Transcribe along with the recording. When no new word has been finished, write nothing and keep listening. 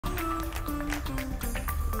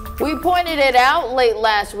We pointed it out late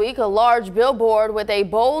last week, a large billboard with a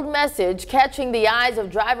bold message catching the eyes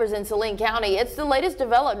of drivers in Saline County. It's the latest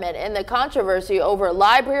development in the controversy over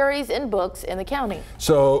libraries and books in the county.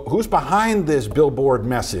 So who's behind this billboard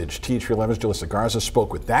message? T311's Jalissa Garza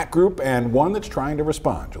spoke with that group and one that's trying to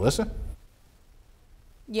respond. Jalissa?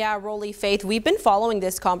 Yeah, Rolly, Faith, we've been following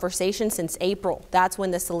this conversation since April. That's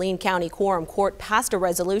when the Saline County Quorum Court passed a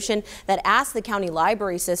resolution that asked the county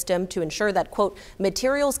library system to ensure that, quote,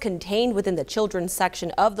 materials contained within the children's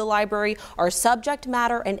section of the library are subject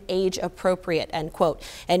matter and age appropriate, end quote.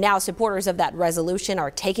 And now supporters of that resolution are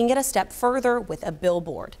taking it a step further with a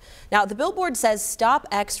billboard. Now, the billboard says Stop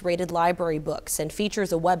X-rated library books and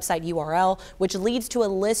features a website URL, which leads to a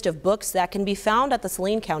list of books that can be found at the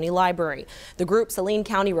Saline County Library. The group Saline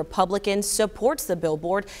County Republicans supports the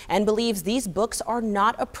billboard and believes these books are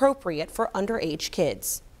not appropriate for underage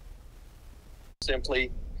kids.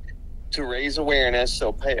 Simply to raise awareness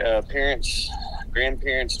so parents,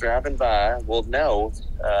 grandparents driving by will know.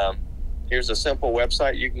 Here's a simple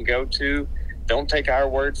website you can go to. Don't take our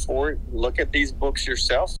word for it. Look at these books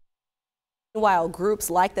yourself. Meanwhile,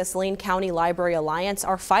 groups like the Saline County Library Alliance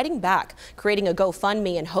are fighting back, creating a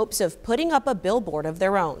GoFundMe in hopes of putting up a billboard of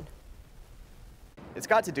their own. It's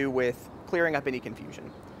got to do with clearing up any confusion.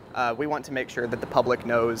 We want to make sure that the public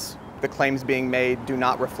knows the claims being made do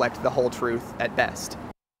not reflect the whole truth at best.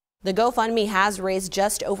 The GoFundMe has raised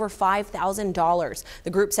just over $5,000. The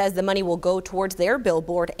group says the money will go towards their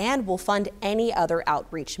billboard and will fund any other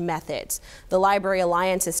outreach methods. The Library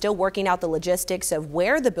Alliance is still working out the logistics of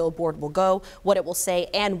where the billboard will go, what it will say,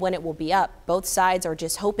 and when it will be up. Both sides are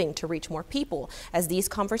just hoping to reach more people as these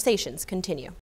conversations continue.